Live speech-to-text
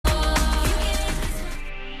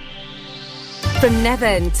From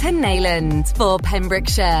Nevern to Neyland for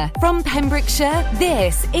Pembrokeshire. From Pembrokeshire,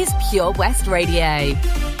 this is Pure West Radio.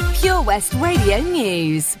 Pure West Radio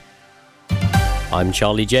News. I'm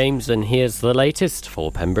Charlie James and here's the latest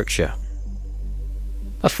for Pembrokeshire.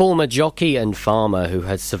 A former jockey and farmer who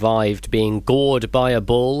had survived being gored by a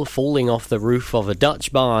bull, falling off the roof of a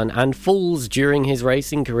Dutch barn and falls during his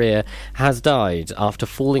racing career has died after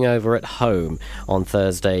falling over at home on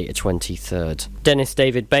Thursday 23rd. Dennis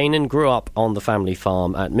David Bainan grew up on the family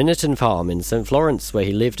farm at Minnerton Farm in St Florence, where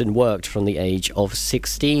he lived and worked from the age of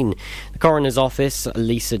 16. The coroner's office,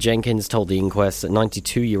 Lisa Jenkins, told the inquest that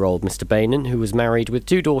 92-year-old Mr Bainan, who was married with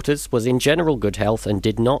 2 daughters, was in general good health and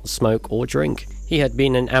did not smoke or drink. He had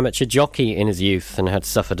been an amateur jockey in his youth and had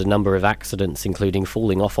suffered a number of accidents, including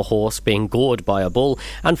falling off a horse, being gored by a bull,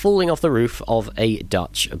 and falling off the roof of a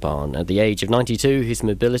Dutch barn. At the age of 92, his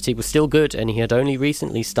mobility was still good, and he had only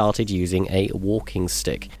recently started using a walking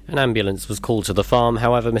stick. An ambulance was called to the farm.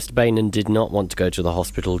 However, Mr Bainan did not want to go to the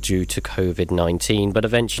hospital due to COVID-19, but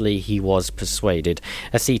eventually he was persuaded.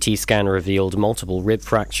 A CT scan revealed multiple rib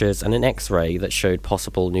fractures and an X-ray that showed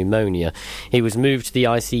possible pneumonia. He was moved to the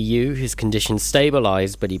ICU. His condition stabilised,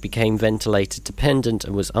 but he became ventilator dependent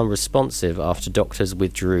and was unresponsive after doctors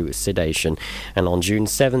withdrew sedation. And on June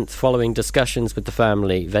 7th, following discussions with the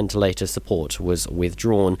family, ventilator support was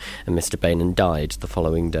withdrawn and Mr Bainan died the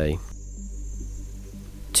following day.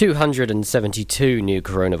 272 new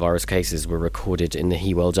coronavirus cases were recorded in the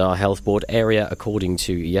Hywel Dda Health Board area, according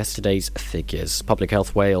to yesterday's figures. Public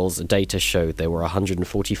Health Wales data showed there were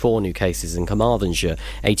 144 new cases in Carmarthenshire,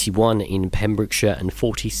 81 in Pembrokeshire and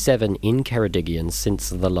 47 in Ceredigion since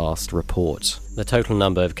the last report. The total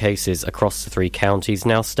number of cases across the 3 counties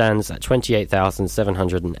now stands at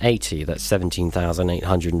 28,780, that's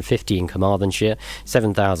 17,850 in Carmarthenshire,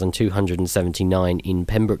 7,279 in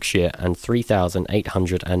Pembrokeshire and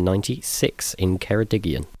 3,896 in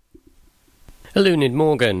Ceredigion. Luned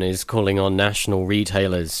Morgan is calling on national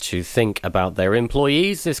retailers to think about their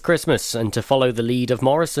employees this Christmas and to follow the lead of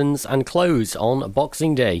Morrisons and close on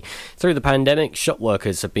Boxing Day. Through the pandemic, shop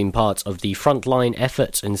workers have been part of the frontline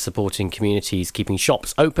effort in supporting communities keeping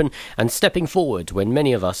shops open and stepping forward when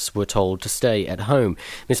many of us were told to stay at home.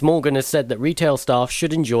 Ms Morgan has said that retail staff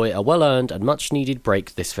should enjoy a well-earned and much-needed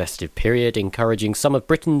break this festive period, encouraging some of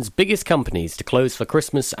Britain's biggest companies to close for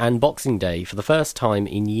Christmas and Boxing Day for the first time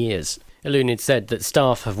in years. Luned said that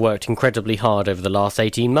staff have worked incredibly hard over the last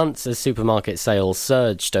 18 months as supermarket sales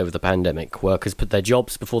surged over the pandemic. Workers put their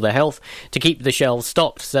jobs before their health to keep the shelves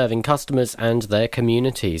stocked, serving customers and their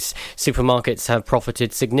communities. Supermarkets have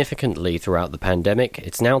profited significantly throughout the pandemic.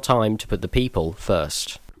 It's now time to put the people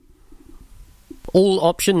first. All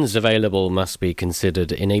options available must be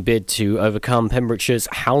considered in a bid to overcome Pembrokeshire's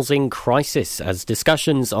housing crisis as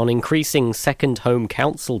discussions on increasing second home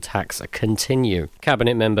council tax continue.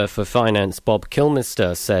 Cabinet Member for Finance Bob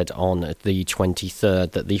Kilmister said on the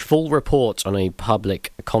 23rd that the full report on a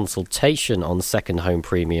public consultation on second home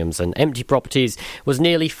premiums and empty properties was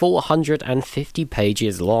nearly 450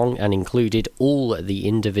 pages long and included all the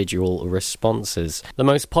individual responses. The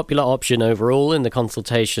most popular option overall in the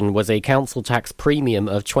consultation was a council tax premium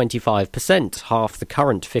of 25%, half the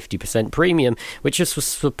current 50% premium, which was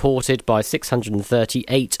supported by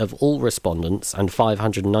 638 of all respondents and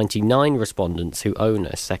 599 respondents who own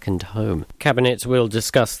a second home. Cabinet will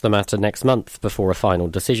discuss the matter next month before a final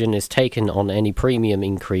decision is taken on any premium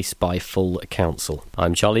increase by full council.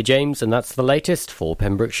 I'm Charlie James and that's the latest for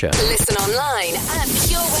Pembrokeshire. Listen online at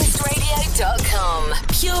purewestradio.com.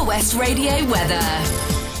 Pure West Radio weather.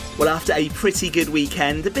 Well, after a pretty good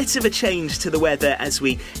weekend, a bit of a change to the weather as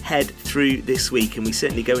we head through this week, and we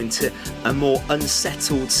certainly go into a more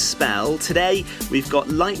unsettled spell. Today, we've got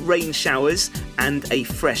light rain showers and a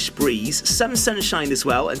fresh breeze, some sunshine as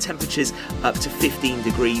well, and temperatures up to 15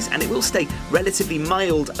 degrees, and it will stay relatively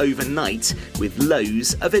mild overnight with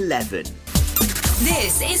lows of 11.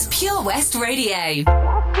 This is Pure West Radio.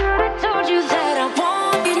 I told you that I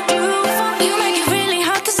wanted you. You make it really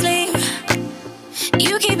hard to sleep.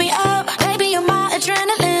 You keep me up, baby, you're my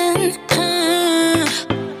adrenaline.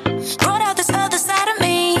 Brought out this other side of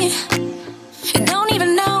me. You don't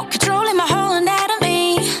even know, controlling my whole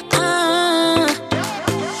anatomy.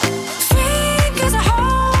 Fingers are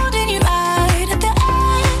holding you right at the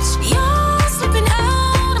edge. You're slipping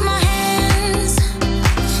out of my hands.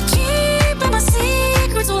 Keeping my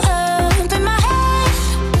secrets all up in my head.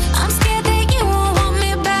 I'm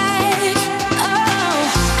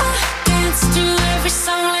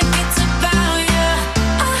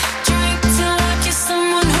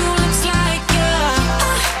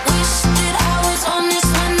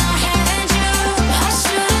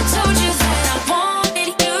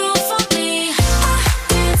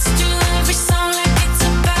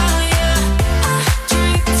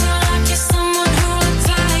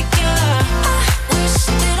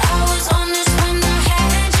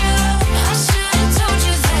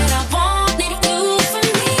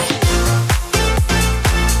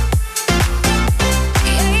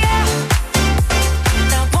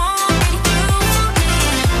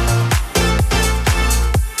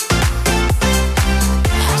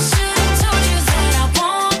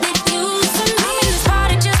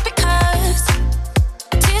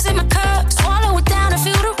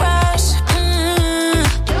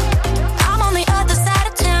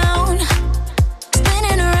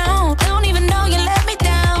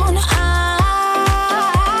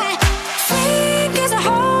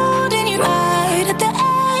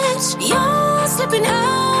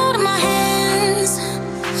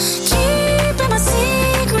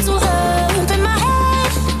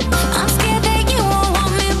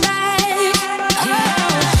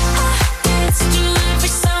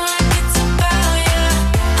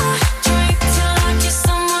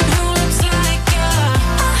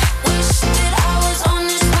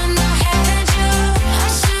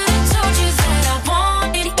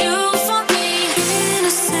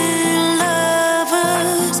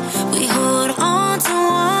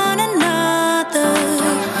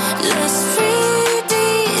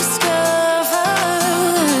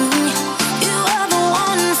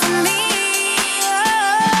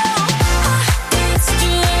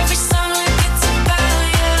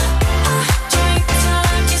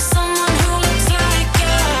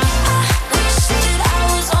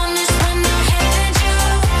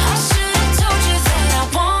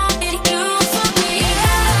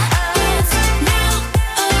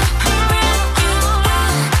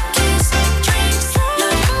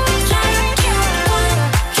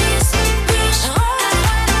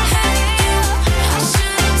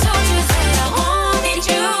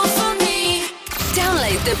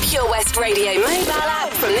West Radio mobile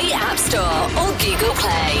app from the App Store or Google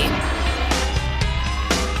Play.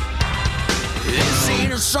 This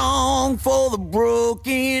ain't a song for the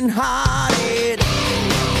broken-hearted.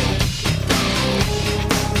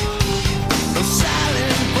 A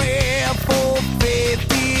silent prayer for faith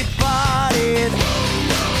departed.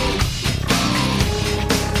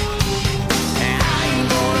 And I ain't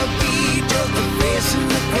gonna be just a face in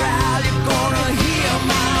the crowd. You're gonna hear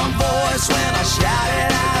my voice when I shout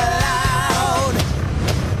it out loud.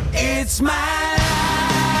 It's my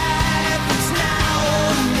life, it's now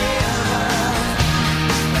or never.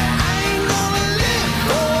 I ain't gonna live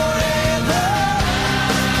forever.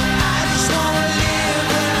 I just wanna live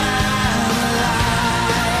when I'm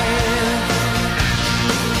alive.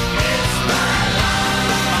 It's my life.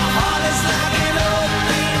 My heart is like an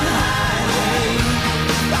open highway.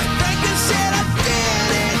 Like Franklin said, I did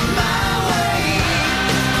it my way.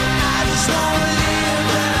 I just wanna live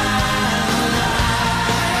when I'm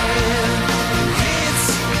alive. It's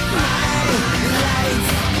my life.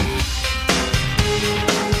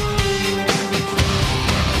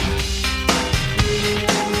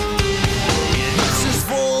 This is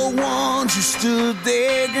for ones who stood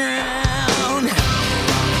their ground.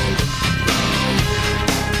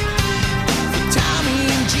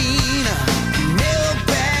 Tommy and Gina never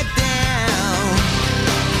back down.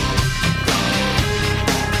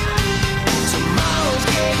 Tomorrow's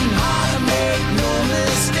getting harder, make no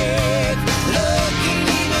mistake. Look, ain't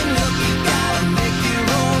even look, you gotta make your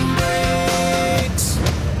own breaks.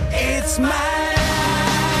 It's my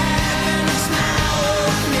life, and it's now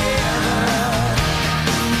or never.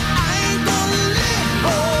 I ain't gonna live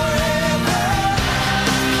forever.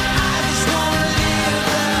 I just wanna live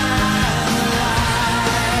when I'm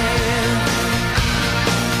alive.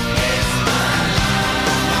 It's my life.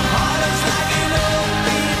 My heart is like an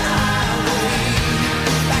open highway.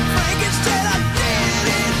 Like Frankenstein, I did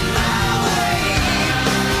it my way.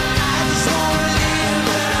 I just wanna live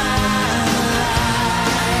when I'm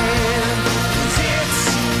alive. 'Cause it's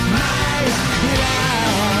my life.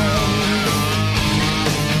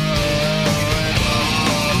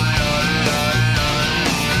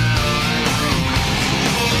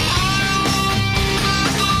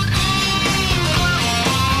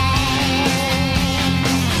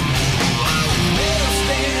 Never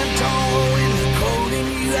stand tall when they're calling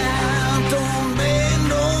you out. Don't bend,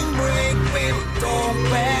 don't break, baby, don't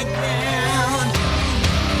back down.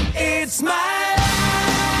 It's my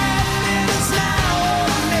life, and it's now or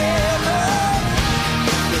never.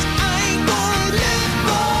 'Cause I ain't gonna live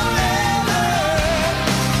forever.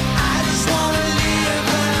 I just wanna live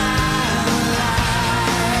when I'm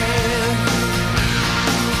alive.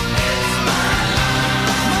 It's my life.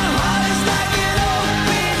 My heart is like an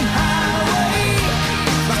open highway.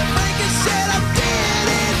 Like Franklin said, I did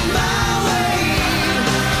it my way.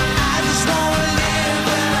 I just wanna live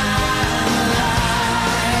when I'm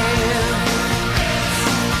alive. It's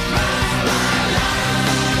my life,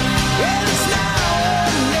 and it's now or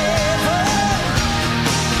never.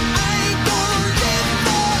 I ain't gonna live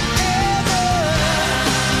forever.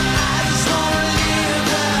 I just wanna live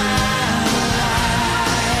when I'm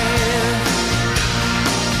alive.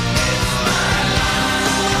 It's my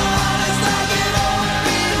life. My heart is like an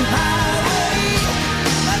open highway.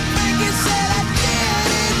 Like Franklin said, I did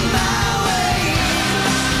it my way.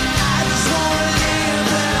 I just wanna live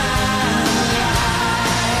when I'm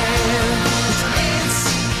alive. It's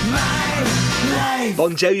my life.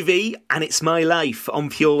 Bon Jovi, and It's My Life on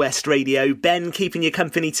Pure West Radio. Ben keeping you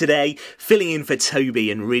company today, filling in for Toby,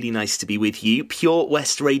 and really nice to be with you.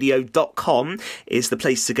 purewestradio.com is the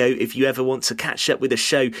place to go if you ever want to catch up with a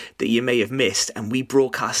show that you may have missed, and we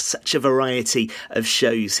broadcast such a variety of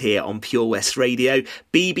shows here on Pure West Radio.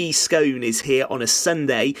 BB Scone is here on a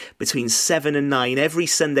Sunday between 7 and 9 every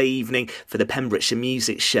Sunday evening for the Pembrokeshire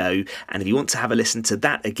Music Show, and if you want to have a listen to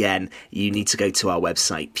that again, you need to go to our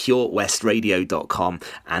website, purewestradio.com,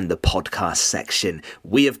 and the podcast section.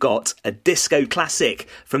 We have got a disco classic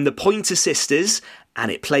from the Pointer Sisters, and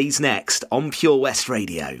it plays next on Pure West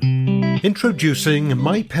Radio. Introducing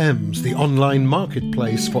MyPems, the online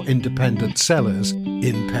marketplace for independent sellers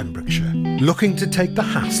in Pembrokeshire. Looking to take the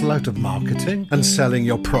hassle out of marketing and selling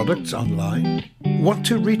your products online? Want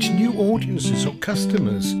to reach new audiences or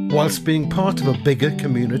customers whilst being part of a bigger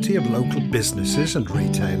community of local businesses and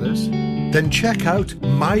retailers? Then check out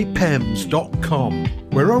mypems.com.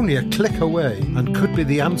 We're only a click away and could be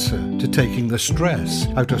the answer to taking the stress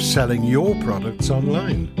out of selling your products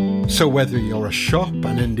online. So whether you're a shop,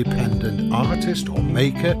 an independent artist or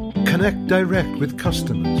maker, connect direct with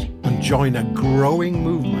customers and join a growing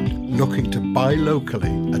movement looking to buy locally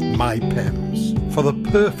at MyPems. For the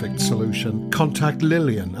perfect solution, contact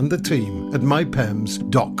Lillian and the team at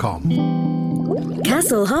mypems.com.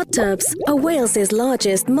 Castle Hot Tubs are Wales's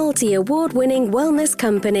largest multi-award-winning wellness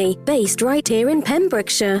company based right here in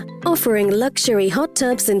Pembrokeshire, offering luxury hot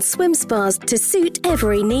tubs and swim spas to suit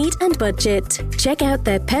every need and budget. Check out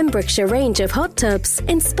their Pembrokeshire range of hot tubs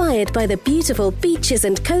inspired by the beautiful beaches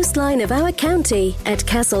and coastline of our county at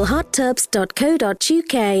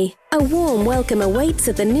castlehottubs.co.uk. A warm welcome awaits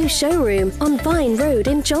at the new showroom on Vine Road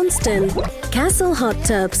in Johnston. Castle Hot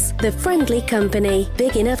Tubs, the friendly company,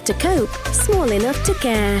 big enough to cope, small enough to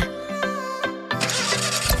care.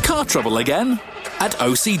 Car trouble again? At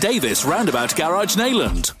OC Davis Roundabout Garage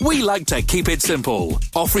Neyland, we like to keep it simple,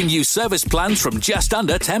 offering you service plans from just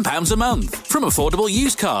under £10 a month, from affordable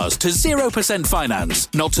used cars to 0% finance,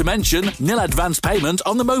 not to mention nil advance payment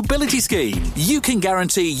on the mobility scheme. You can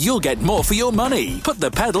guarantee you'll get more for your money. Put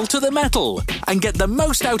the pedal to the metal and get the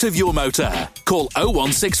most out of your motor. Call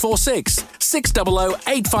 01646 600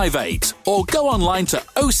 858 or go online to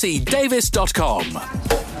ocdavis.com.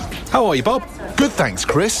 How are you, Bob? Good, thanks,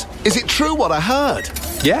 Chris. Is it true what I heard?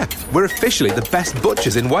 Yeah, we're officially the best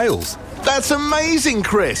butchers in Wales. That's amazing,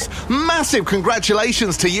 Chris. Massive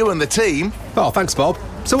congratulations to you and the team. Oh, thanks, Bob.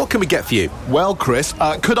 So what can we get for you? Well, Chris,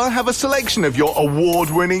 could I have a selection of your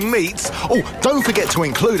award-winning meats? Oh, don't forget to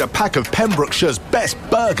include a pack of Pembrokeshire's best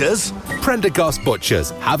burgers. Prendergast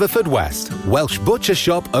Butchers, Haverfordwest, Welsh Butcher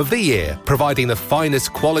Shop of the Year, providing the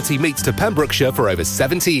finest quality meats to Pembrokeshire for over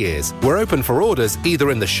 70 years. We're open for orders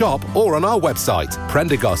either in the shop or on our website,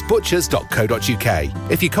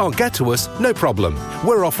 prendergastbutchers.co.uk. If you can't get to us, no problem.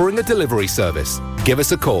 We're offering a delivery service. Give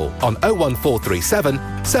us a call on 01437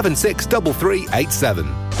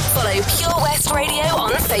 763387. Follow Pure West Radio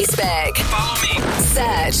on Facebook. Follow me.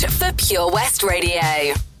 Search for Pure West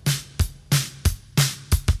Radio.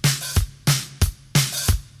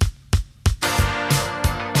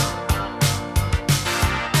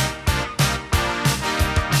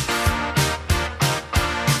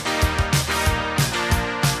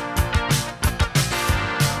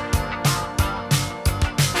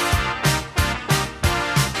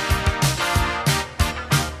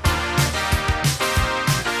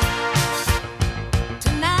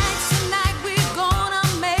 Tonight's the night we're gonna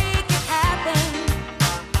make it happen.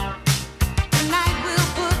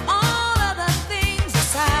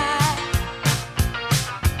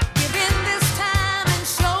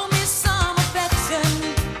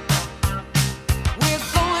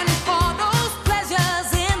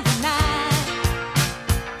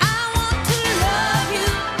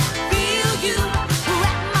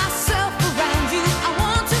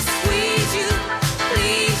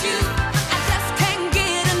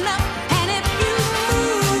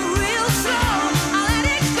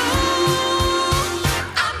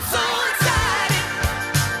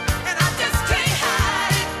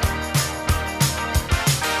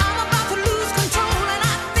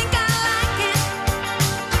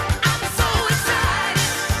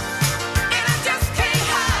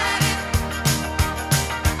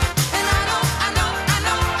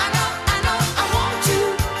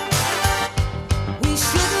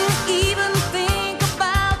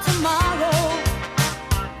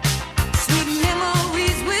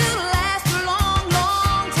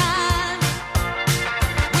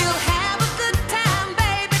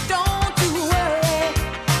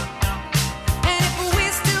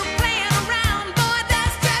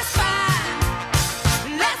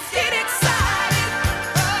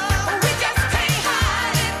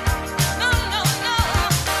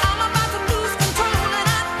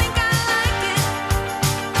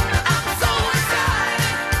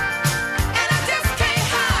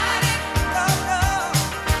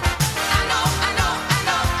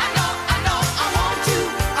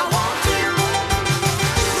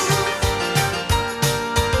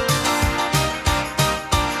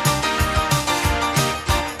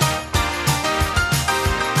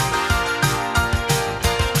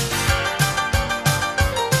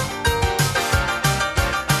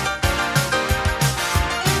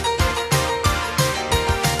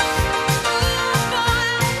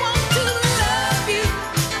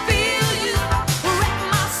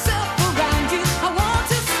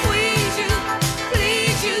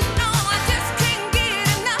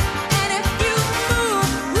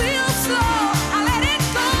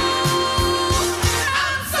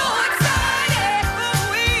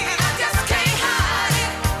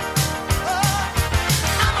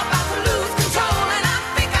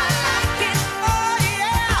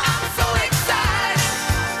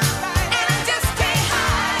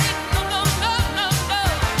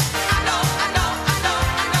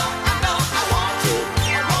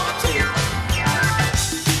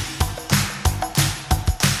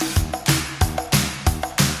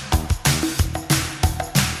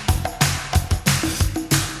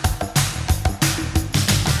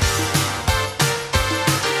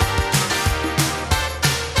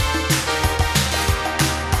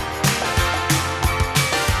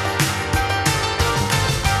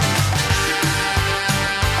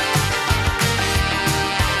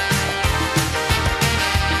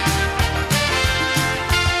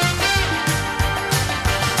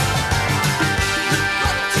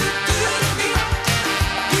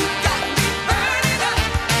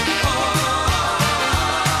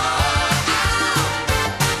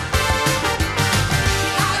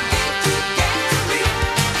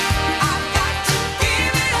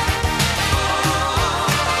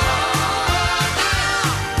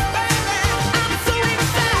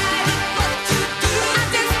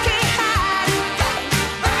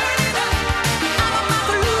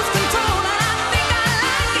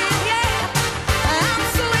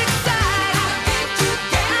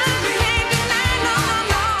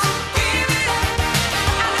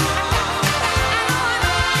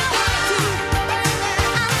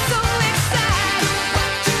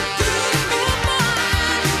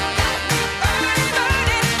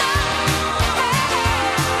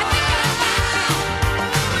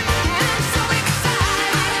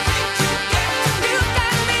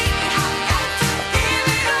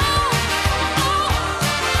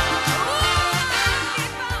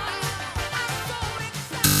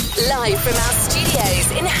 Live from our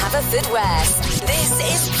studios in Haverfordwest, this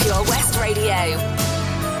is Pure West Radio.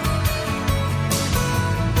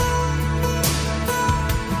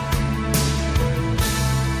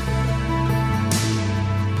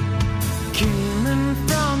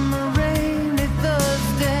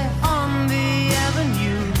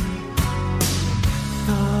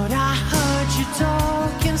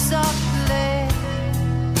 Talking softly,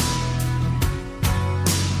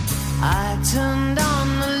 I turned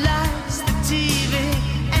on the lights, the TV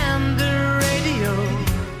and the radio.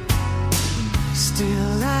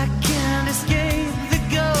 Still I can't escape the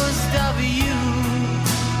ghost of you.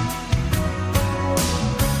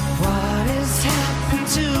 What has happened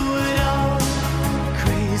to it all?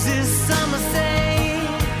 Crazy summer say,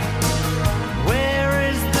 where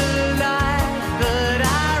is the life that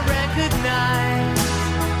I recognize?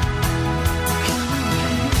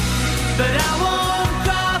 But I won't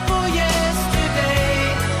cry for yesterday.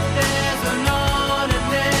 There's an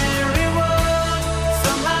ordinary world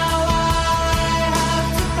somehow I have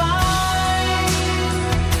to find.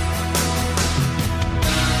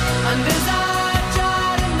 And as I try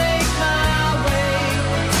to make my way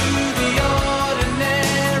to the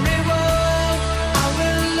ordinary world, I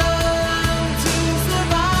will learn to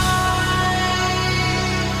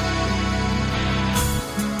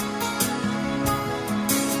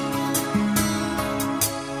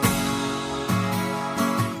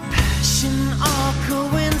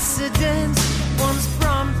coincidence once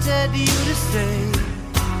prompted you to say,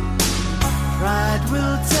 pride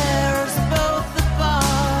will tear us both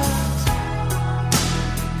apart.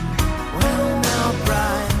 Well, now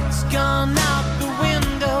pride's gone out the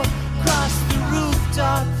window, crossed the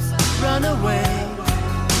rooftops, run away,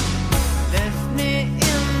 left me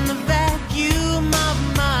in the vacuum of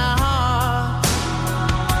my heart.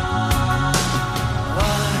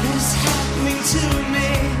 What is happening to me?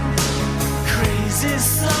 Crazy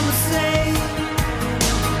some say,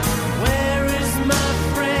 where is my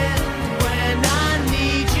friend when I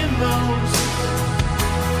need you most?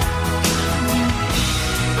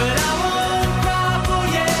 But I won't cry for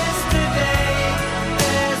yesterday.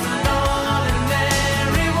 There's an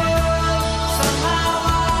ordinary world somehow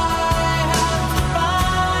I have to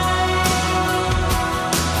find.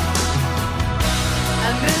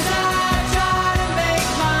 And as I try to make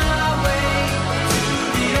my way to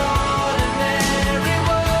the ordinary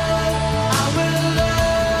world, I will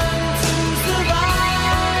learn to survive.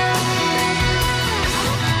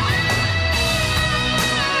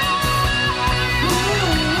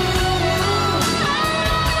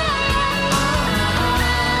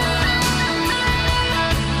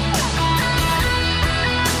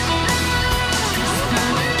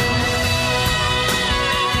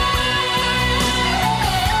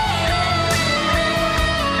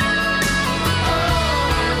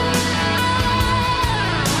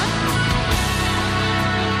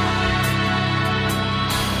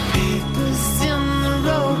 Papers in the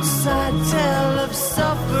roadside tell of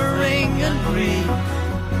suffering and grief.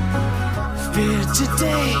 Fear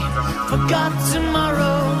today, forgot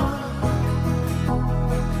tomorrow.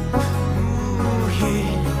 Ooh,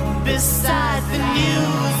 here beside the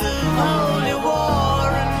news of holy war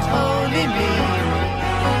and holy me,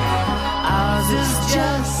 ours is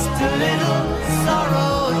just a little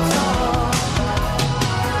sorrow talk.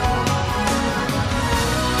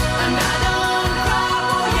 And I don't cry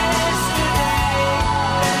for yesterday.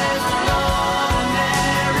 There's an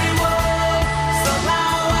ordinary world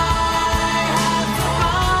somehow I have to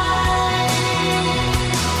find.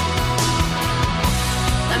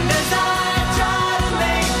 And as I try to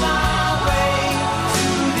make my way to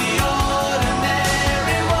the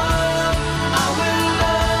ordinary world, I will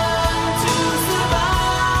learn to survive.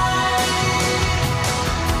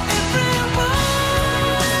 Everyone.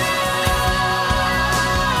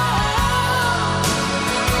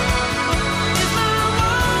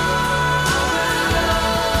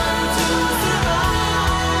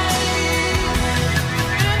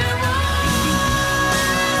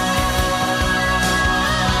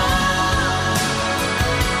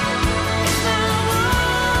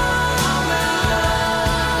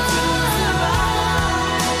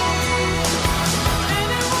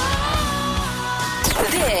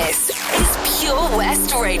 This is Pure West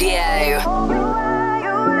Radio.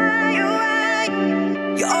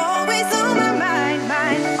 You're always on my mind,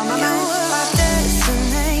 on my mind. You were my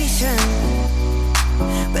destination,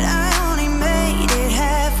 but I only made it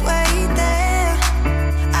halfway there.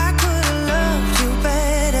 I could have loved you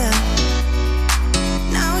better.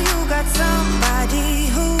 Now you got somebody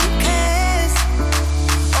who cares.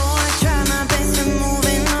 Oh, I try my best to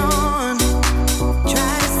moving on.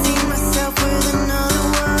 Try to see myself with another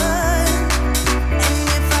word.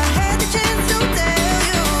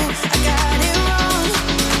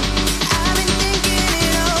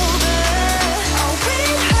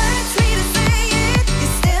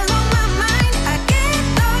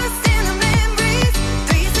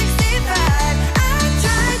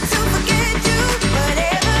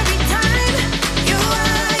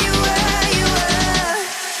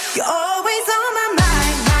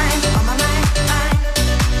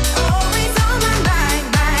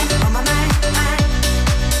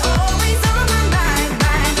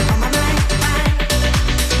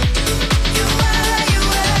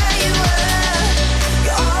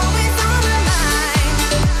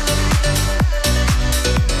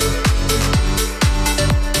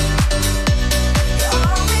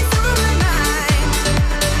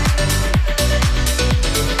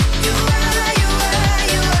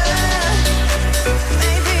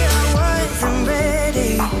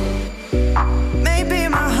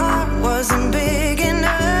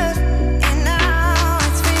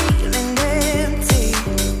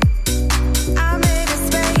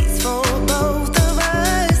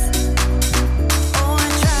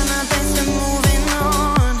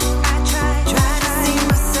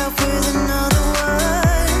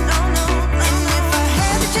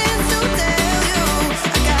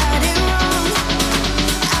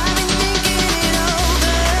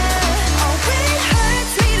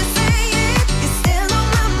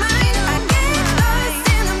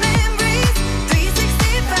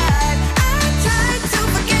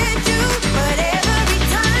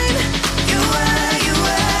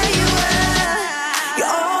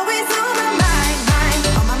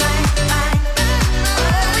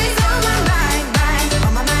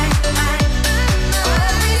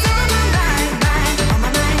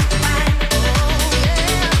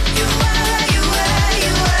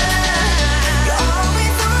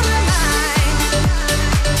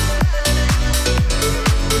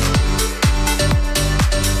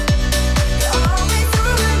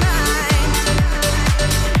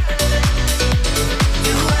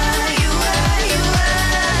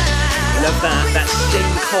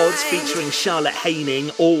 Pods featuring Charlotte Haining,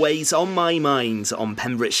 Always on My Mind on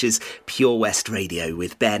Pembrokeshire's Pure West Radio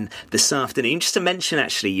with Ben this afternoon. Just to mention,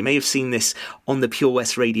 actually, you may have seen this on the Pure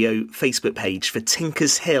West Radio Facebook page for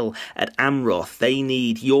Tinkers Hill at Amroth. They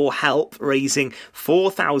need your help, raising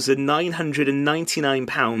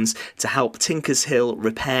 £4,999 to help Tinkers Hill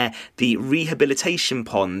repair the rehabilitation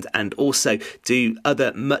pond and also do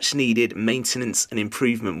other much needed maintenance and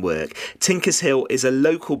improvement work. Tinkers Hill is a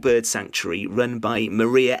local bird sanctuary run by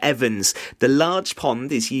Maria Evans. The large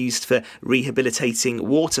pond is used for rehabilitating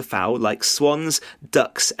waterfowl like swans,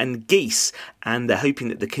 ducks and geese, and they're hoping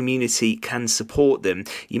that the community can support them.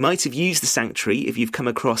 You might have used the sanctuary if you've come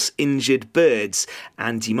across injured birds,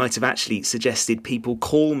 and you might have actually suggested people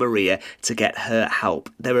call Maria to get her help.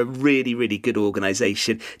 They're a really, really good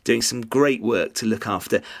organisation doing some great work to look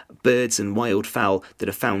after birds and wildfowl that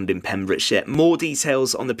are found in Pembrokeshire. More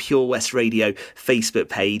details on the Pure West Radio Facebook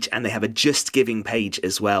page, and they have a Just Giving page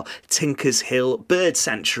as well. Tinkers Hill Bird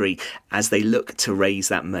Sanctuary, as they look to raise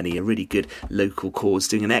that money. A really good local cause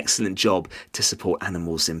doing an excellent job to support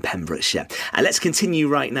animals in Pembrokeshire. And let's continue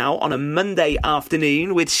right now on a Monday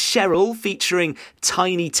afternoon with Cheryl featuring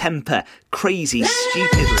Tiny Temper, Crazy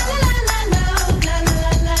Stupid Love.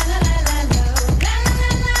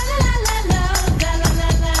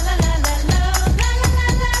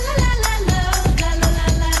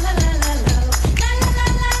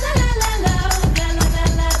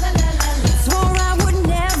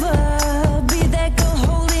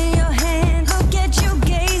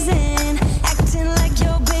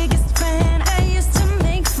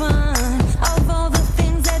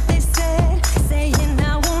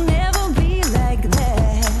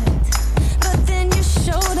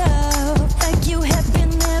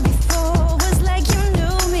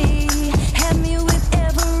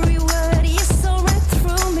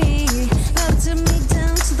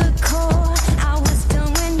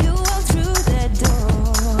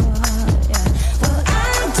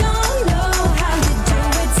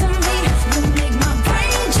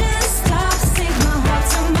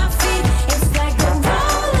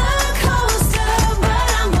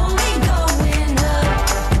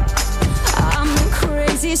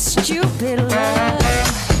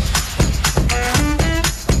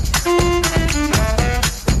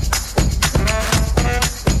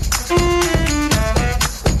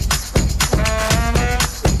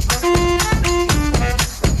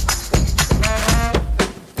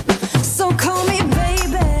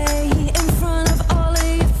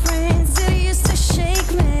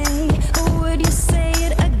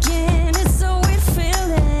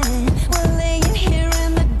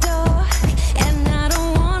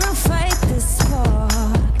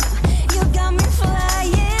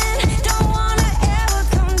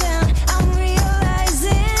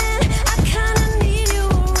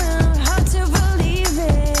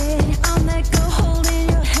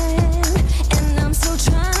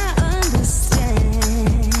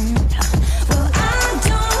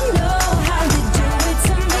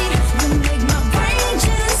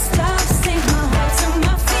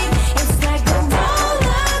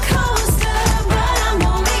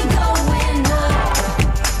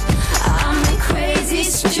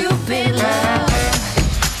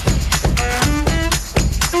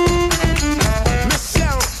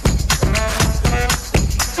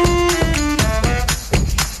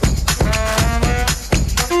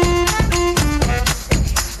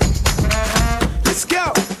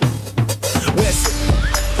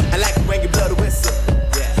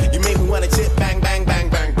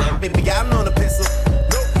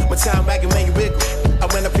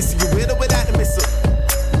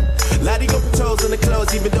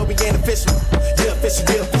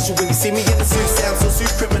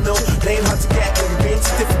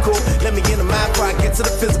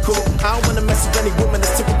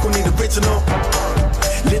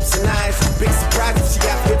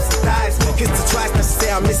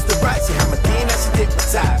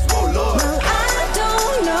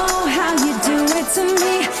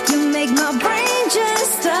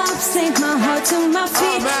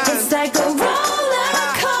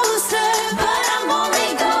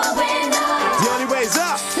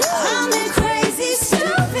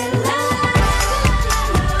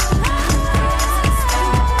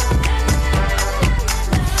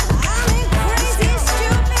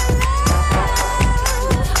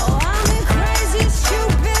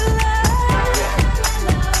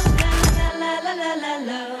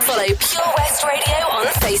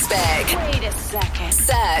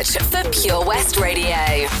 Search for Pure West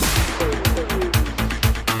Radio.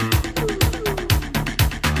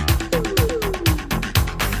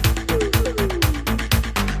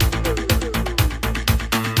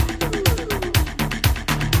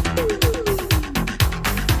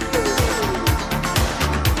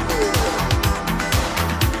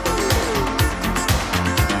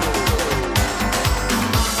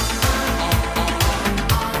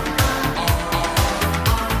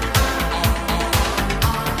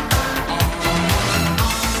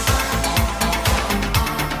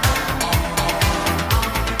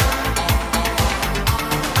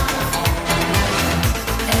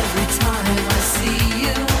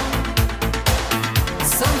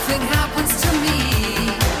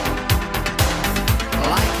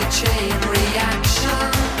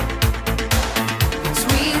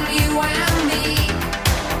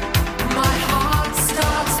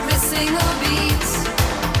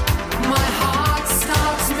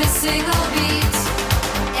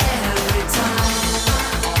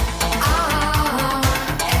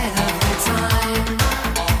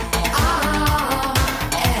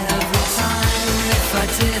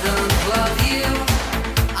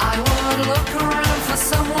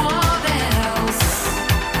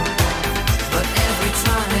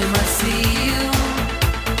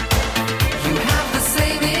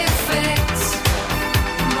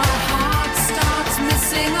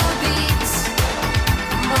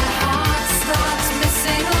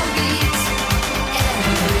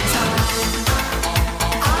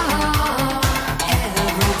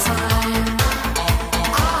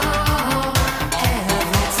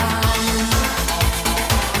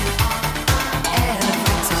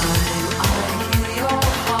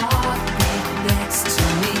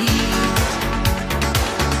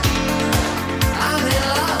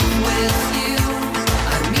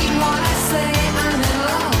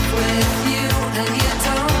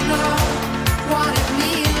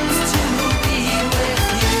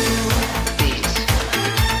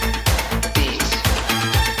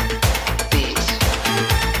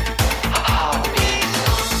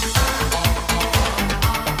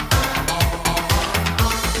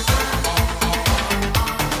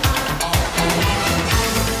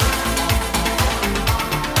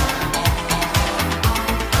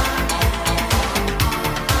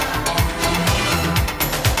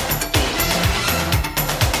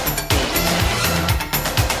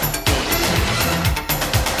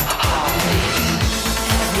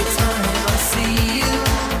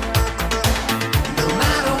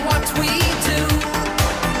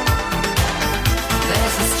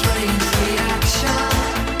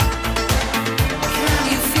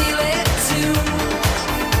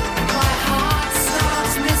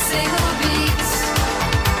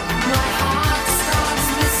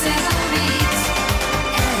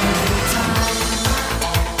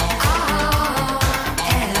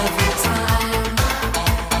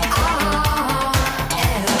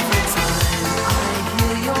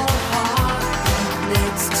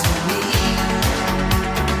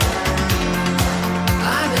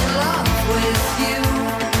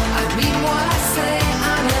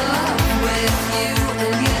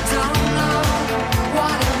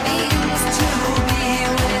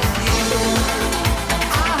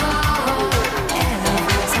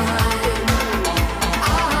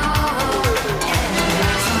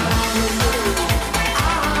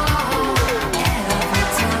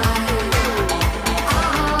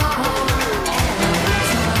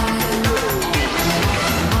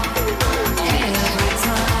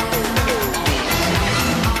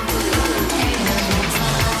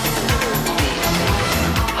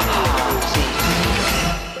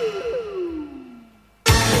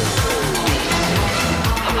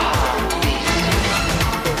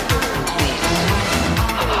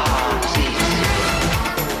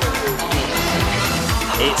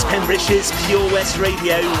 Pembrokeshire's Pure West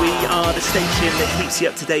Radio. We are the station that keeps you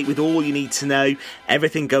up to date with all you need to know,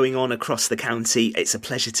 everything going on across the county. It's a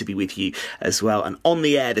pleasure to be with you as well. And on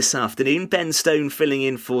the air this afternoon, Ben Stone filling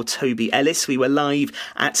in for Toby Ellis. We were live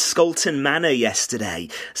at Scolton Manor yesterday.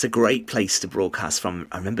 It's a great place to broadcast from.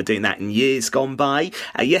 I remember doing that in years gone by.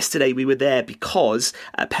 Yesterday we were there because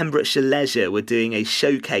Pembrokeshire Leisure were doing a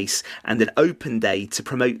showcase and an open day to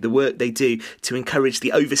promote the work they do to encourage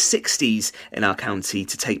the over 60s in our county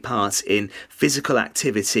to take part in physical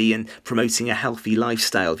activity and promoting a healthy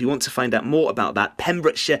lifestyle. If you want to find out more about that,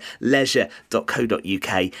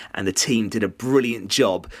 pembrokeshireleisure.co.uk, and the team did a brilliant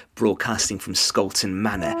job broadcasting from Scolton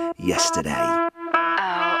Manor yesterday. Out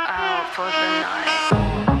for the night.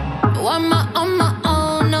 On my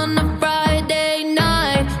own on a Friday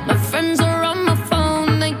night. My friends are on my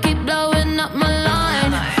phone, they keep blowing up my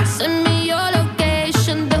line. Send me your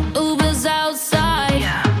location, the Uber's outside.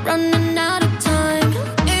 Running out of time.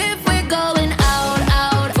 If we're going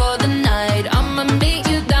out for the night, I'ma meet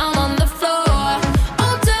you down on the floor.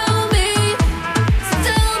 Oh, tell me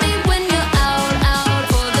when you're out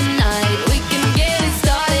for the night. We can get it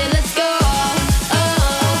started, let's go.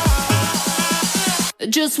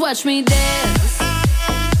 Just watch me dance.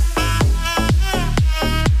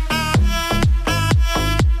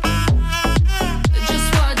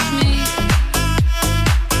 Just watch me.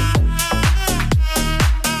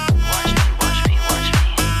 Watch me.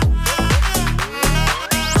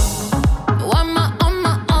 On my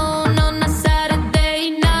own on a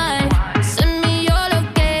Saturday night. Send me your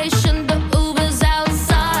location, the Uber's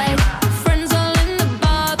outside. Friends all in the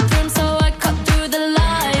bathroom, so I cut through the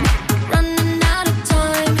line. Running out of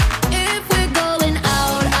time. If we're going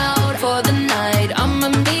out for the night, I'ma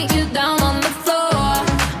meet you down on the floor.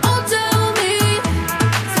 Oh, tell me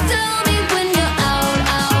when you're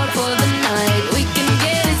out for the night. We can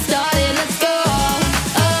get it started, let's go.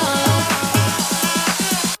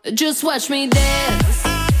 Just watch me dance.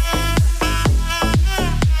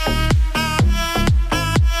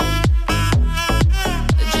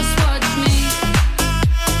 Just watch me. Watch me.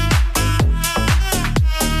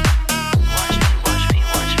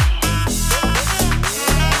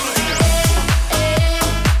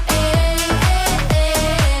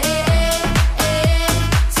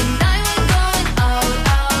 Tonight we're going out.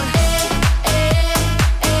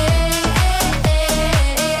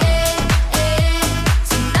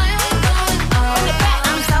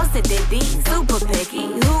 I'm so sedity, super picky.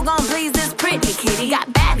 Who gon' please this pretty kitty? Got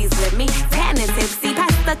baddies with me, tan and tipsy.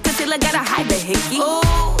 Pass the concealer, gotta hide the hickey.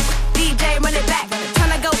 Ooh, DJ run it back,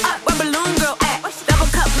 tryna go up where Balloon Girl at. Double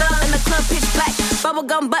cup love in the club, pitch black.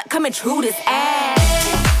 Bubblegum butt coming true this ass.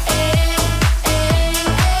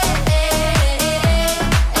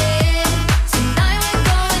 Tonight we're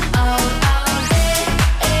going out.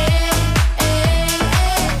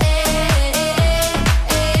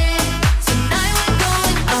 Tonight we're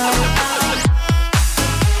going out.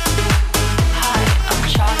 Hi, I'm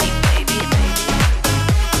Charlie, baby.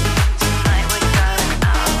 Tonight we're going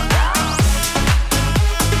out.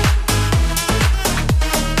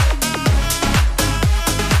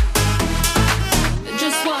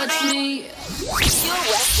 Just watch me.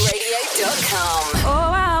 PureWestRadio.com.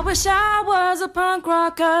 Oh, I wish I was a punk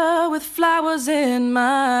rocker with flowers in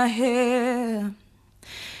my hair.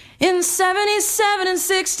 In 77 and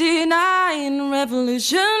 69,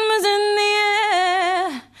 revolution was in the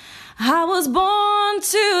air. I was born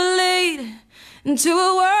too late into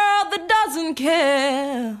a world that doesn't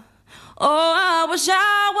care. Oh, I wish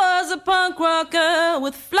I was a punk rocker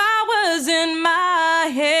with flowers in my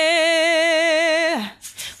hair.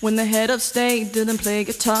 When the head of state didn't play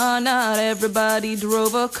guitar, not everybody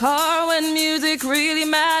drove a car. When music really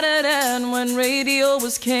mattered and when radio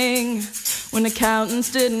was king. When accountants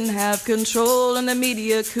didn't have control and the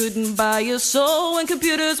media couldn't buy your soul. When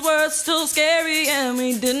computers were still scary and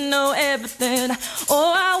we didn't know everything.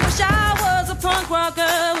 Oh, I wish I was a punk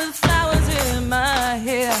rocker with flowers in my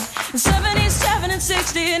hair. In 77 and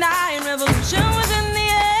 69, revolution was in the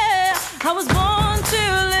air. I was born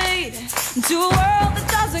too late into a world that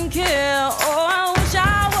doesn't care. Oh, I wish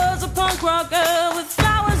I was a punk rocker with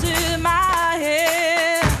flowers in my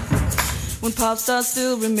hair. When pop stars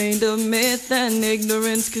still remained a myth and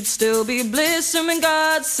ignorance could still be bliss. And when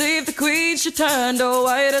God save the queen, she turned a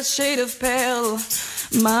whiter shade of pale.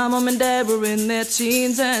 My mom and dad were in their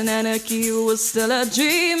teens and anarchy was still a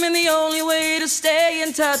dream. And the only way to stay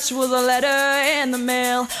in touch was a letter in the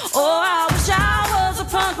mail. Oh, I wish I was a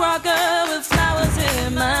punk rocker with flowers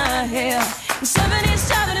in my hair. In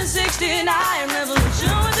 77 and 69,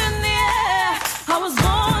 revolution was in the air. I was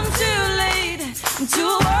born too late into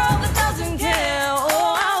a world that doesn't care.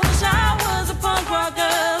 Oh, I wish I was a punk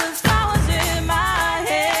rocker with flowers.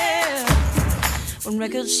 when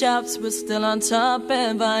record shops were still on top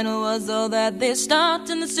and vinyl was all that they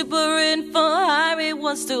stopped, and the super info highway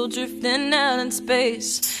was still drifting out in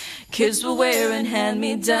space. Kids were wearing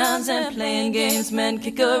hand-me-downs and playing games, men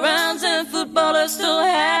kick-arounds, and footballers still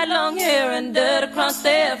had long hair and dirt across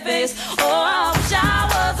their face. Oh, I wish I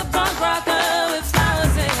was a punk rocker with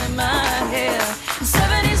flowers in my hair.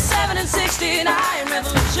 77 and 69,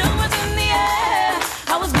 revolution was in the air.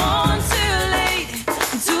 I was born too late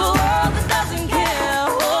into a world that doesn't care.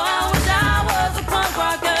 Oh, I wish I was a punk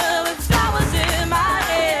rocker with flowers in my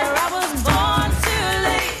hair. I was born too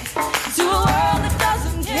late into a world that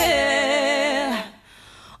doesn't care.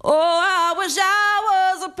 Oh, I wish I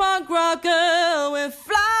was a punk rocker with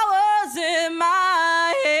flowers in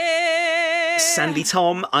my hair. Sandy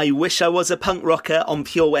Tom, I wish I was a punk rocker on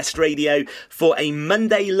Pure West Radio for a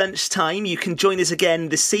Monday lunchtime. You can join us again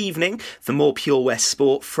this evening for more Pure West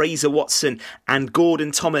Sport. Fraser Watson and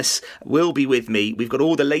Gordon Thomas will be with me. We've got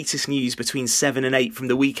all the latest news between 7 and 8 from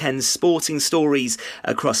the weekend's sporting stories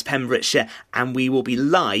across Pembrokeshire, and we will be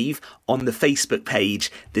live on the Facebook page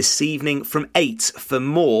this evening from 8 for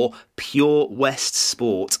more Pure West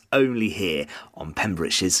Sport, only here on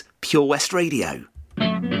Pembrokeshire's Pure West Radio.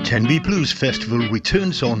 Tenby Blues Festival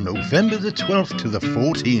returns on November the 12th to the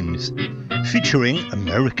 14th, featuring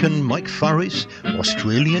American Mike Farris,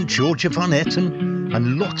 Australian Georgia Van Etten,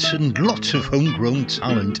 and lots of homegrown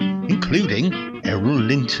talent, including Errol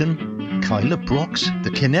Linton, Kyla Brox, the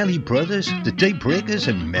Kennelly Brothers, the Daybreakers,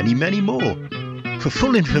 and many, many more. For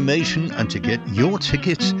full information and to get your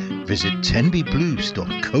tickets, visit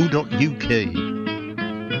tenbyblues.co.uk.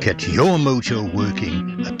 Get your mojo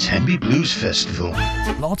working at Tenby Blues Festival.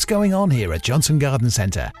 Lots going on here at Johnson Garden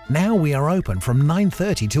Centre. Now we are open from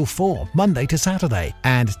 9:30 till 4, Monday to Saturday,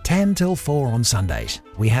 and 10 till 4 on Sundays.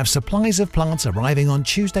 We have supplies of plants arriving on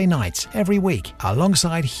Tuesday nights every week,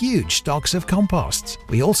 alongside huge stocks of composts.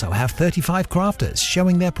 We also have 35 crafters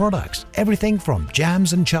showing their products, everything from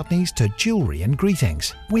jams and chutneys to jewellery and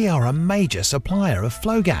greetings. We are a major supplier of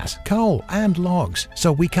flow gas, coal and logs,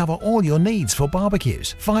 so we cover all your needs for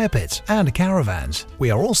barbecues, fire pits and caravans.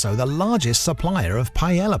 We are also the largest supplier of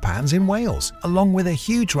paella pans in Wales, along with a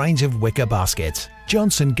huge range of wicker baskets.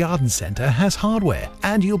 Johnson Garden Centre has hardware,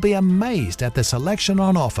 and you'll be amazed at the selection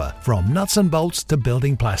on offer, from nuts and bolts to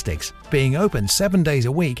building plastics. Being open 7 days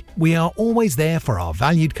a week, we are always there for our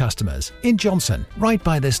valued customers. In Johnson, right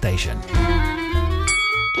by the station.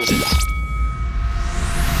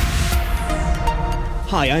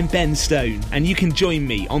 Hi, I'm Ben Stone, and you can join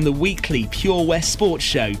me on the weekly Pure West Sports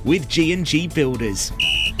Show with G&G Builders.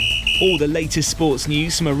 All the latest sports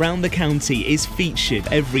news from around the county is featured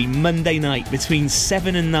every Monday night between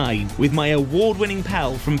 7 and 9 with my award-winning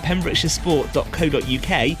pal from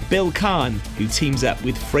PembrokeshireSport.co.uk, Bill Kahn, who teams up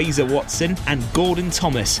with Fraser Watson and Gordon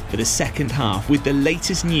Thomas for the second half with the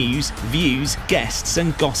latest news, views, guests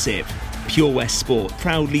and gossip. Pure West Sport,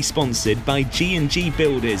 proudly sponsored by G&G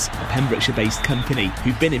Builders, a Pembrokeshire-based company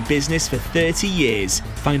who've been in business for 30 years.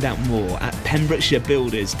 Find out more at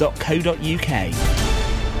PembrokeshireBuilders.co.uk.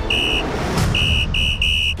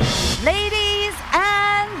 Ladies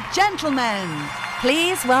and gentlemen,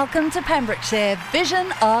 please welcome to Pembrokeshire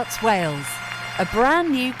Vision Arts Wales, a brand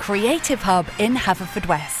new creative hub in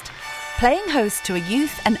Haverfordwest, playing host to a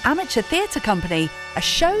youth and amateur theatre company, a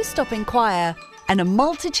show-stopping choir, and a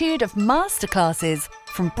multitude of masterclasses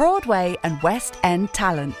from Broadway and West End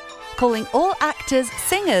talent, calling all actors,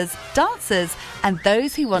 singers, dancers, and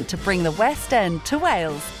those who want to bring the West End to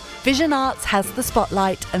Wales. Vision Arts has the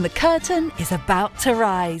spotlight and the curtain is about to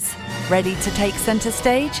rise. Ready to take centre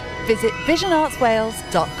stage? Visit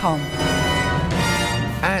visionartswales.com.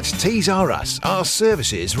 At Tees R Us, our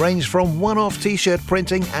services range from one-off t-shirt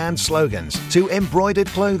printing and slogans to embroidered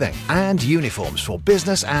clothing and uniforms for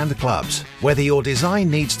business and clubs. Whether your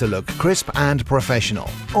design needs to look crisp and professional,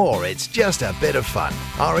 or it's just a bit of fun,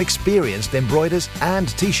 our experienced embroiders and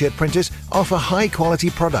t-shirt printers offer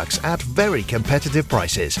high-quality products at very competitive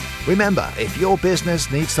prices. Remember, if your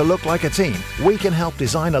business needs to look like a team, we can help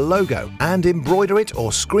design a logo and embroider it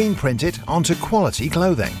or screen print it onto quality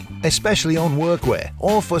clothing, especially on workwear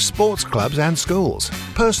or for sports clubs and schools.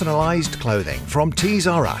 Personalised clothing from Tees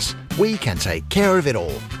R Us. We can take care of it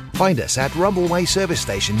all. Find us at Rumbleway Service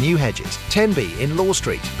Station, New Hedges, Tenby in Law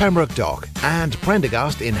Street, Pembroke Dock and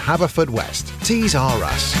Prendergast in Haverfordwest. Tees R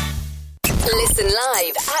Us. Listen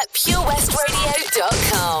live at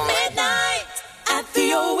purewestradio.com. Midnight at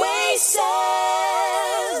the Oasis.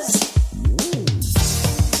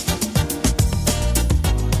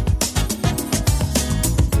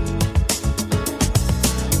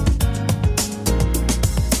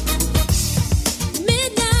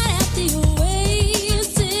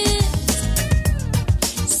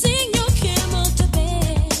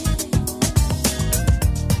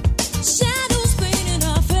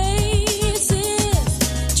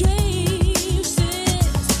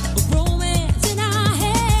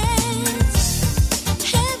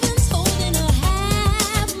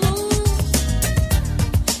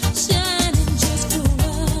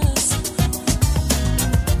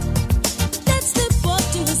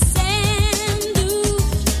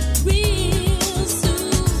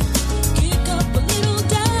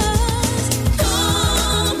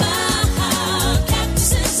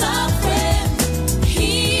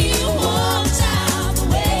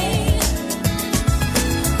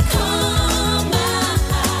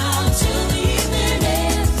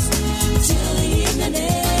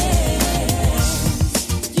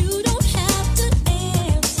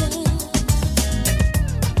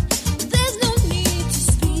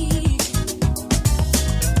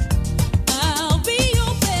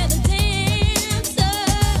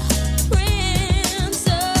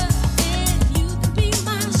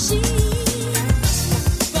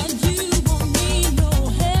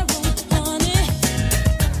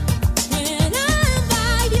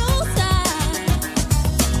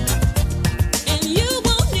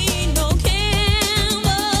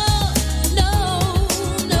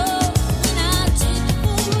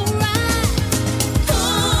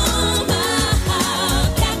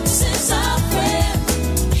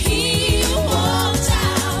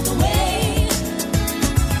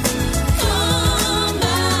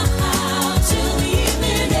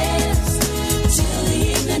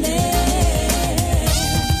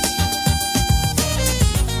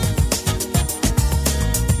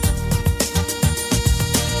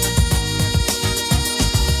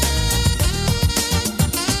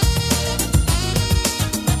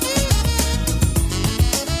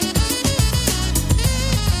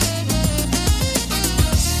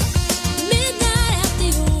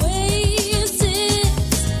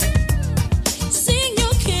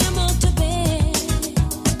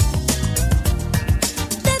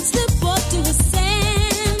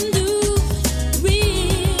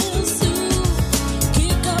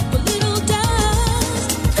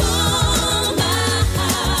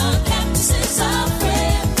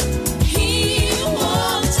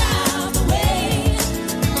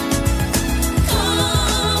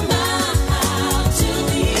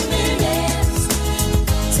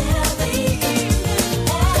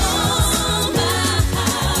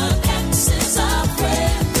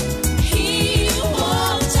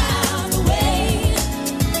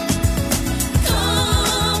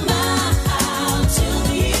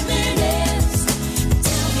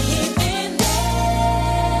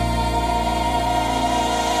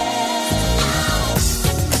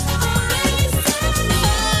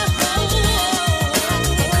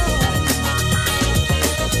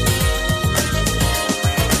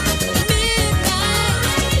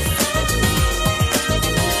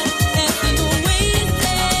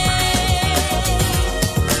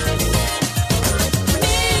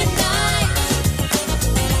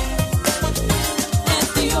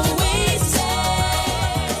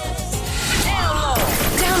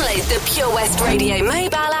 Pure West Radio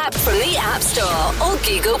mobile app from the App Store or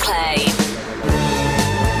Google Play.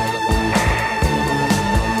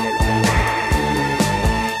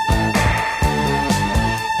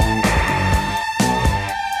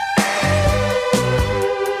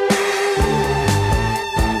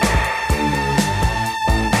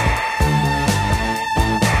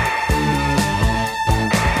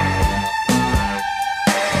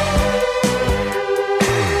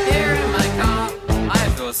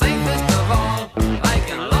 Safest of all, I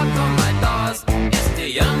can lock on my doors. It's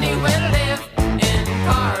the only way to live in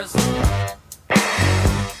cars.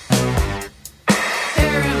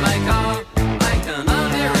 Here in my car, I can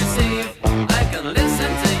only receive. I can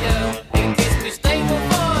listen to you. It keeps me stable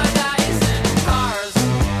for days in cars.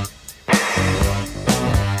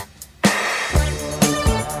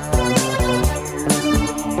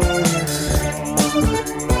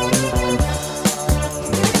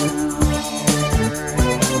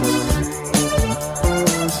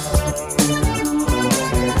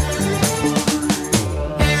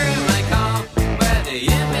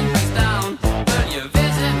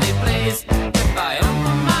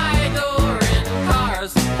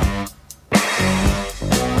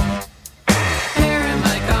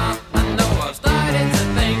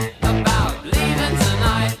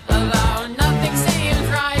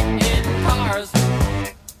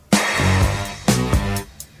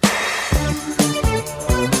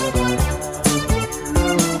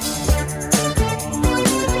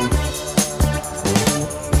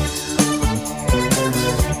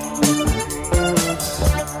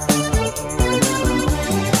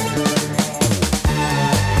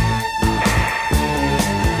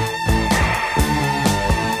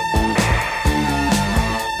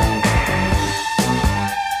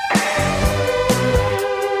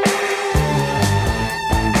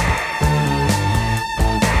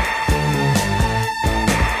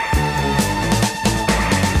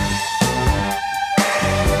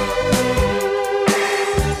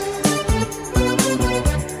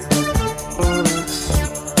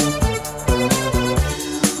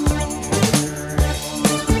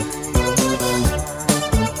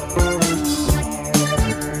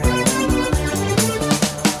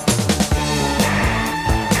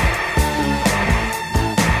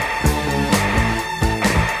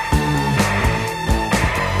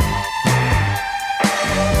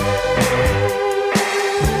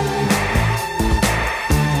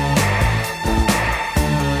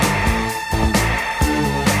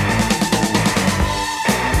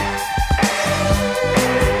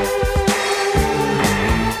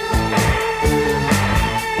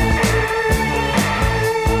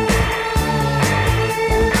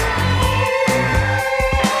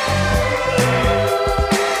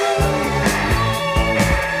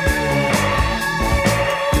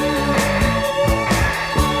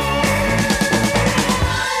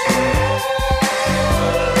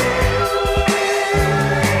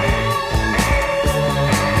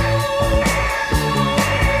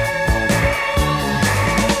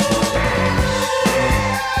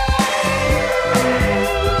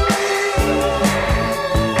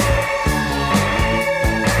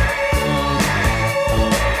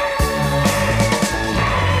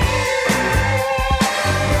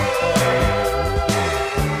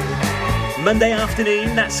 Monday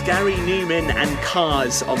afternoon, that's Gary Newman and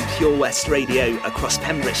Cars on Pure West Radio across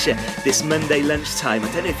Pembrokeshire this Monday lunchtime.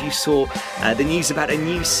 I don't know if you saw the news about a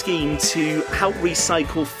new scheme to help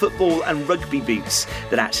recycle football and rugby boots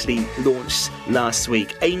that actually launched last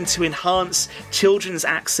week, aimed to enhance children's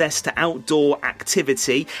access to outdoor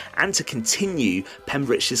activity and to continue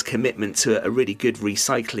Pembrokeshire's commitment to a really good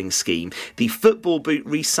recycling scheme. The Football Boot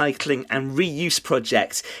Recycling and Reuse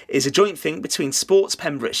Project is a joint thing between Sports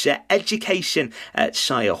Pembrokeshire, Education at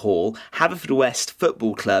Shire Hall, Haverfordwest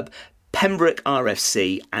Football Club, Pembroke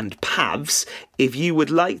RFC and PAVS. If you would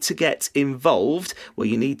like to get involved, well,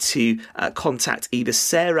 you need to contact either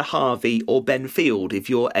Sarah Harvey or Ben Field if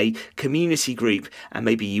you're a community group and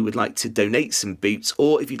maybe you would like to donate some boots,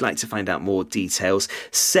 or if you'd like to find out more details,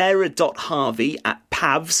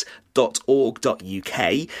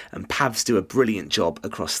 sarah.harvey@pavs.org.uk, and PAVS do a brilliant job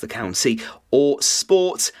across the county, or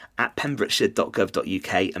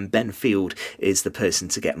sport@pembrokeshire.gov.uk, and Ben Field is the person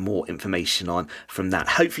to get more information on from that.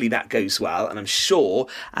 Hopefully that goes well, and I'm sure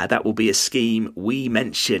that will be a scheme we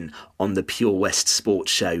mention on the Pure West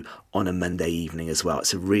Sports Show on a Monday evening as well.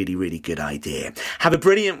 It's a really, really good idea. Have a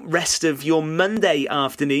brilliant rest of your Monday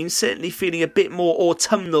afternoon. Certainly feeling a bit more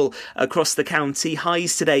autumnal across the county.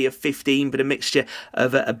 Highs today of 15, but a mixture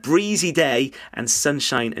of a breezy day and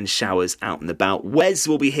sunshine and showers out and about. Wes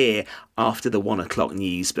will be here after the 1 o'clock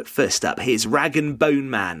news. But first up, here's Rag and Bone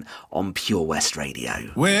Man on Pure West Radio.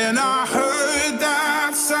 When I heard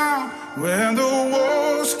that sound, when the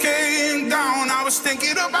walls came down, I was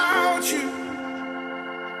thinking about you,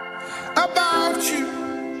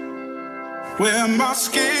 where my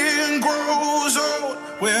skin grows old,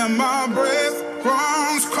 where my breath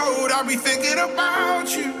runs cold, I'll be thinking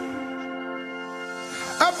about you.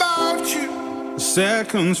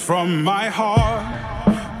 Seconds from my heart,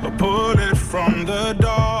 a bullet from the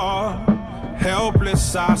dark,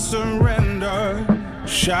 helpless I surrender,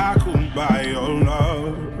 shackled by your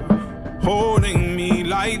love, holding me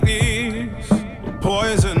like this,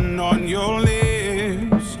 poison on your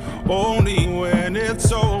lips, only when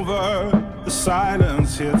it's over, the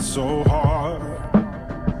silence hits so hard.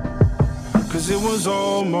 'Cause it was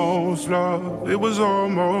almost love, it was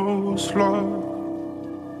almost love.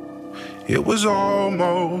 It was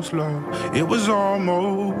almost love, it was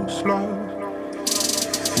almost love.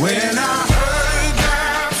 When I heard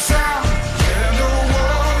that sound, when the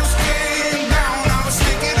walls came down, I was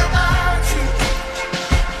thinking about you.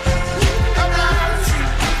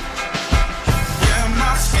 When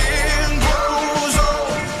my skin grows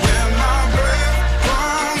old, when my breath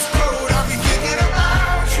runs cold, I'll be thinking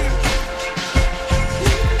about you.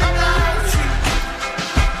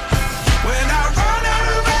 When I run out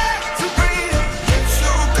of air to breathe, it's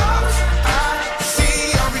your ghost I see,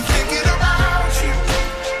 I'll be thinking about you.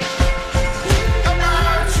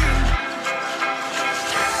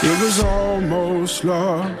 It was almost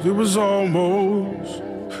love, it was almost.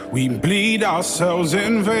 We bleed ourselves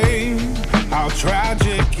in vain. How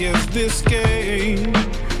tragic is this game?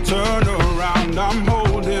 Turn around, I'm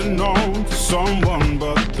holding on to someone,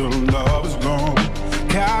 but the love is gone.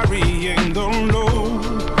 Carrying the load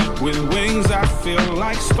with wings that feel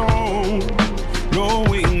like stone.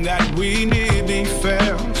 Knowing that we nearly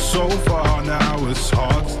fell so far, now it's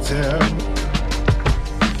hard to tell.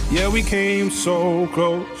 Yeah, we came so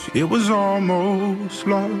close, it was almost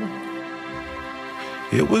love.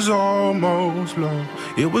 It was almost love,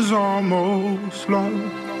 it was almost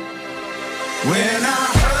love. When I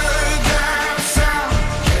heard that sound,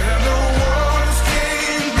 when the walls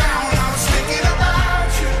came down, I was thinking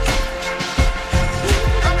about you.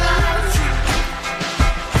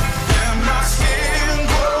 When my skin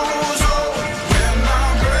grows old, when my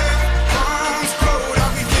breath runs cold,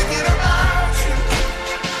 I'll be thinking about you.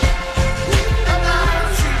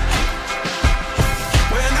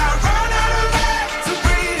 When I run out of air to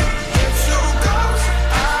breathe, it's your ghost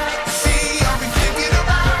I see, I'll be thinking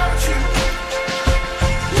about you.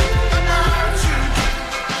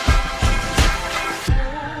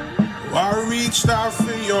 I reached out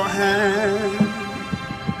for your hand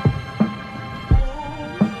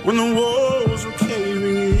when the walls were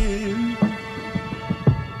caving in,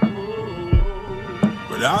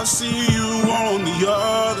 but I see you on the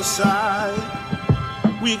other side.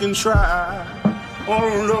 We can try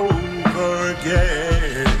all over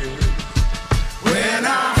again. When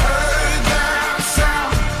I heard that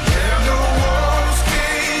sound, when the walls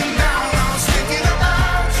came down, I was thinking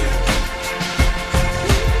about you.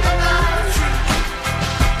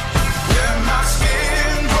 When my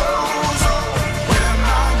skin grows old, when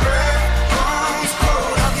my breath runs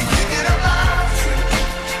cold, I'll be thinking about you.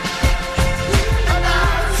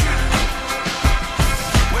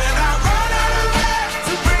 When I run out of air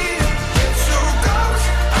to breathe, it's your ghost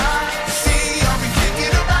I see, I'll be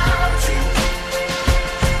thinking about you.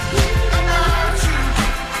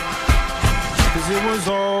 'Cause it was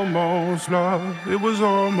almost love, it was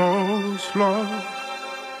almost love.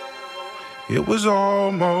 It was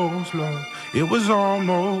almost love, it was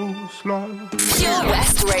almost love. Pure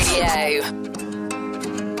West Radio.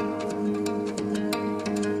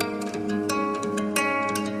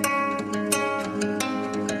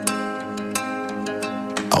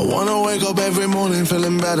 I wanna wake up every morning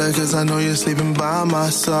feeling better, 'cause I know you're sleeping by my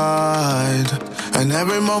side. And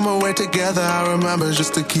every moment we're together, I remember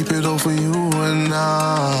just to keep it all for you and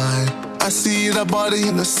I see that body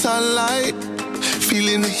in the sunlight,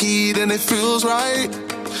 feeling the heat and it feels right.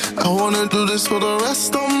 I wanna do this for the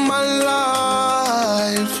rest of my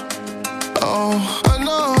life. Oh, I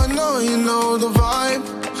know, you know the vibe.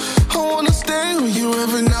 I wanna stay with you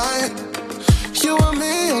every night. You and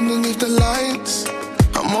me underneath the lights.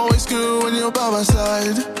 I'm always good when you're by my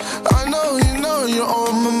side. I know, you know, you're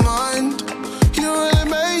on my mind. You really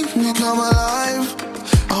make me come alive.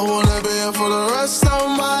 I wanna be here for the rest of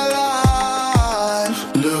my life.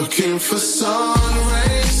 Looking for sun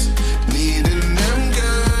rays, needing them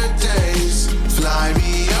good days. Fly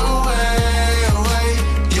me away, away.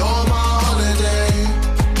 You're my holiday.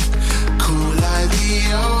 Cool like the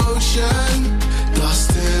ocean.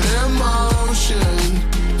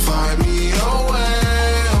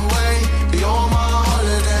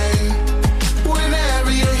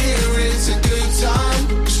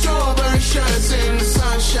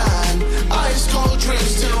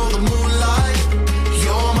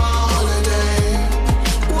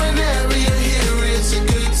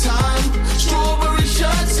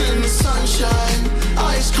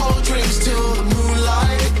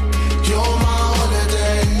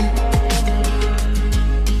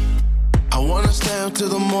 up till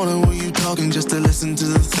the morning with you talking just to listen to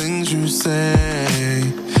the things you say.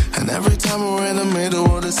 And every time we're in the middle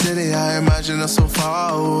of the city, I imagine us so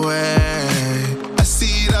far away. I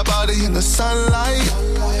see that body in the sunlight,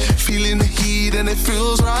 feeling the heat and it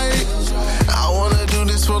feels right. I wanna do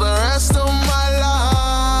this for the rest of my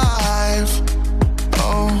life.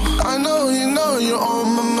 Oh, I know you're on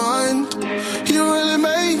my mind. You really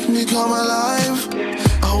make me come alive.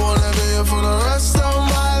 I wanna be here for the rest of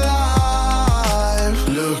my life.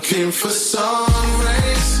 Looking for some